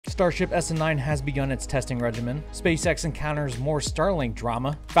Starship SN9 has begun its testing regimen, SpaceX encounters more Starlink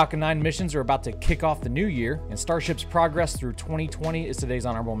drama, Falcon 9 missions are about to kick off the new year, and Starship's progress through 2020 is today's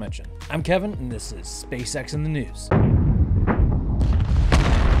honorable mention. I'm Kevin, and this is SpaceX in the News.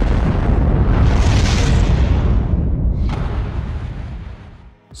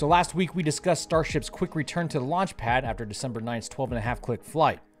 So last week we discussed Starship's quick return to the launch pad after December 9th's 12.5-click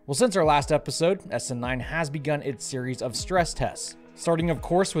flight. Well, since our last episode, SN9 has begun its series of stress tests, starting of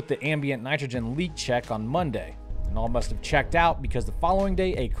course with the ambient nitrogen leak check on Monday. And all must have checked out because the following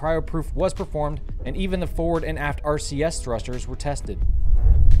day a cryoproof was performed and even the forward and aft RCS thrusters were tested.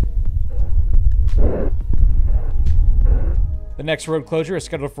 The next road closure is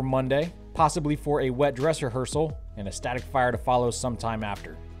scheduled for Monday, possibly for a wet dress rehearsal and a static fire to follow sometime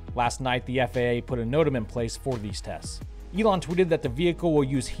after. Last night, the FAA put a NOTAM in place for these tests. Elon tweeted that the vehicle will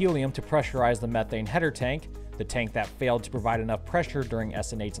use helium to pressurize the methane header tank, the tank that failed to provide enough pressure during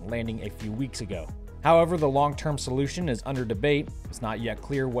SN8's landing a few weeks ago. However, the long-term solution is under debate. It's not yet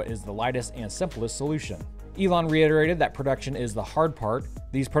clear what is the lightest and simplest solution. Elon reiterated that production is the hard part.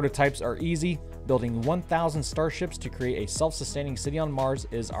 These prototypes are easy. Building 1,000 Starships to create a self-sustaining city on Mars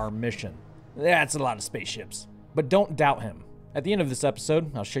is our mission. That's a lot of spaceships. But don't doubt him. At the end of this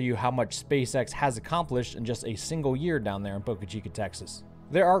episode, I'll show you how much SpaceX has accomplished in just a single year down there in Boca Chica, Texas.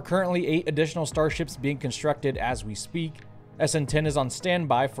 There are currently 8 additional Starships being constructed as we speak. SN10 is on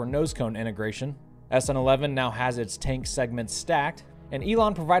standby for nose cone integration. SN11 now has its tank segments stacked, and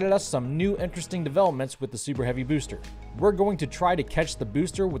Elon provided us some new interesting developments with the Super Heavy booster. We're going to try to catch the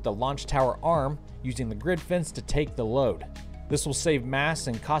booster with the launch tower arm using the grid fence to take the load. This will save mass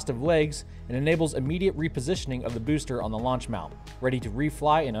and cost of legs and enables immediate repositioning of the booster on the launch mount, ready to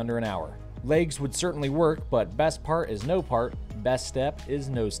refly in under an hour. Legs would certainly work, but best part is no part, best step is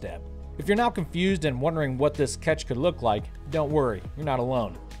no step. If you're now confused and wondering what this catch could look like, don't worry, you're not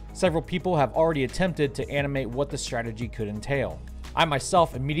alone. Several people have already attempted to animate what the strategy could entail. I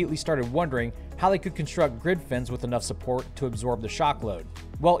myself immediately started wondering how they could construct grid fins with enough support to absorb the shock load.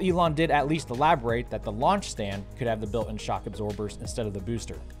 Well, Elon did at least elaborate that the launch stand could have the built-in shock absorbers instead of the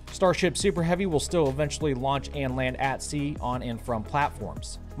booster. Starship Super Heavy will still eventually launch and land at sea on and from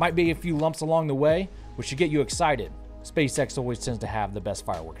platforms. Might be a few lumps along the way, which should get you excited. SpaceX always tends to have the best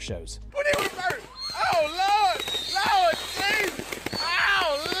fireworks shows. Oh, Lord, Jesus!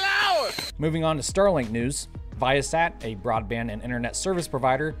 Oh, Lord! Moving on to Starlink news. Viasat, a broadband and internet service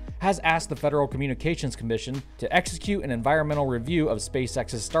provider, has asked the Federal Communications Commission to execute an environmental review of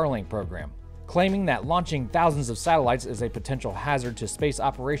SpaceX's Starlink program, claiming that launching thousands of satellites is a potential hazard to space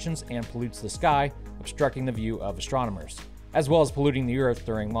operations and pollutes the sky, obstructing the view of astronomers, as well as polluting the Earth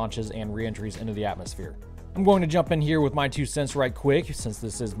during launches and re-entries into the atmosphere. I'm going to jump in here with my 2 cents right quick, since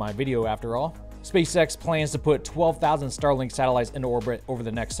this is my video after all. SpaceX plans to put 12,000 Starlink satellites into orbit over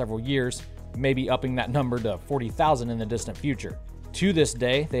the next several years, maybe upping that number to 40,000 in the distant future. To this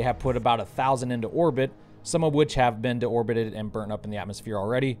day, they have put about 1,000 into orbit, some of which have been deorbited and burnt up in the atmosphere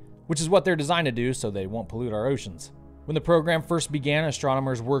already, which is what they're designed to do so they won't pollute our oceans. When the program first began,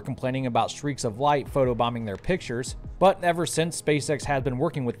 astronomers were complaining about streaks of light photobombing their pictures, but ever since, SpaceX has been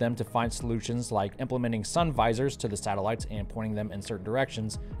working with them to find solutions like implementing sun visors to the satellites and pointing them in certain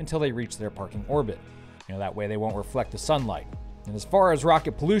directions until they reach their parking orbit. That way they won't reflect the sunlight. And as far as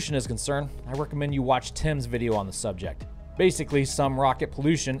rocket pollution is concerned, I recommend you watch Tim's video on the subject. Basically, some rocket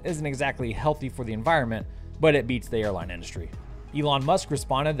pollution isn't exactly healthy for the environment, but it beats the airline industry. Elon Musk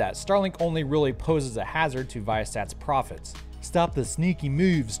responded that Starlink only really poses a hazard to Viasat's profits. Stop the sneaky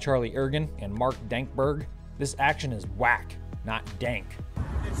moves, Charlie Ergen and Mark Dankberg. This action is whack, not dank.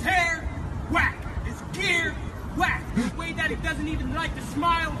 It's hair, whack. It's gear, whack. The way that it doesn't even like to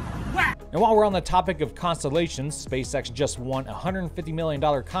smile, whack. And while we're on the topic of constellations, SpaceX just won a $150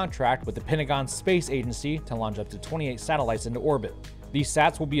 million contract with the Pentagon Space Agency to launch up to 28 satellites into orbit. These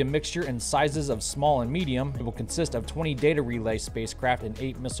sats will be a mixture in sizes of small and medium. It will consist of 20 data relay spacecraft and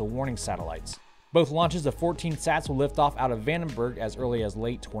 8 missile warning satellites. Both launches of 14 sats will lift off out of Vandenberg as early as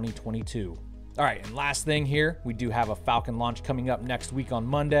late 2022. Alright, and last thing here, we do have a Falcon launch coming up next week on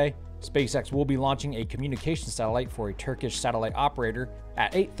Monday. SpaceX will be launching a communication satellite for a Turkish satellite operator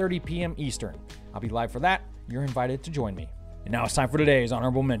at 8:30 p.m. Eastern. I'll be live for that. You're invited to join me. And now it's time for today's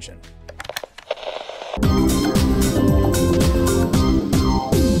honorable mention.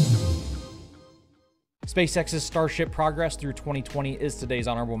 SpaceX's Starship progress through 2020 is today's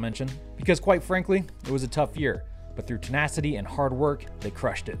honorable mention because, quite frankly, it was a tough year, but through tenacity and hard work, they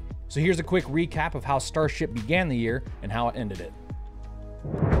crushed it. So here's a quick recap of how Starship began the year and how it ended it.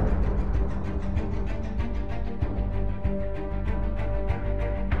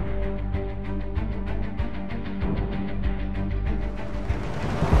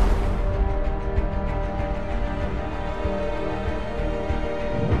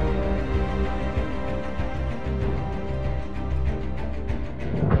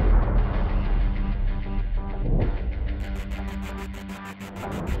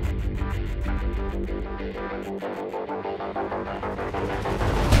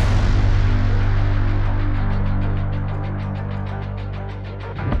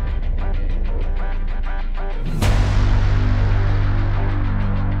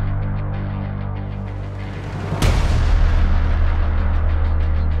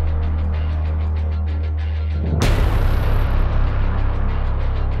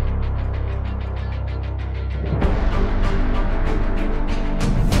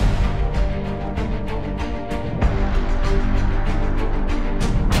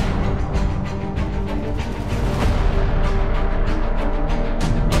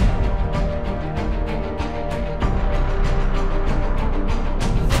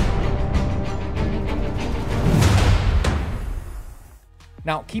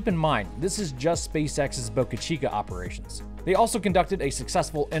 Now, keep in mind, this is just SpaceX's Boca Chica operations. They also conducted a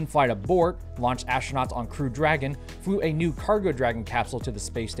successful in-flight abort, launched astronauts on Crew Dragon, flew a new Cargo Dragon capsule to the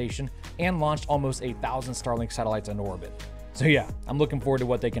space station, and launched almost 1,000 Starlink satellites into orbit. So yeah, I'm looking forward to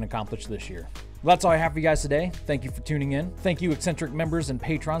what they can accomplish this year. Well, that's all I have for you guys today. Thank you for tuning in. Thank you, Eccentric members and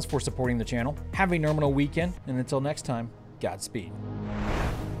patrons, for supporting the channel. Have a normal weekend, and until next time, Godspeed.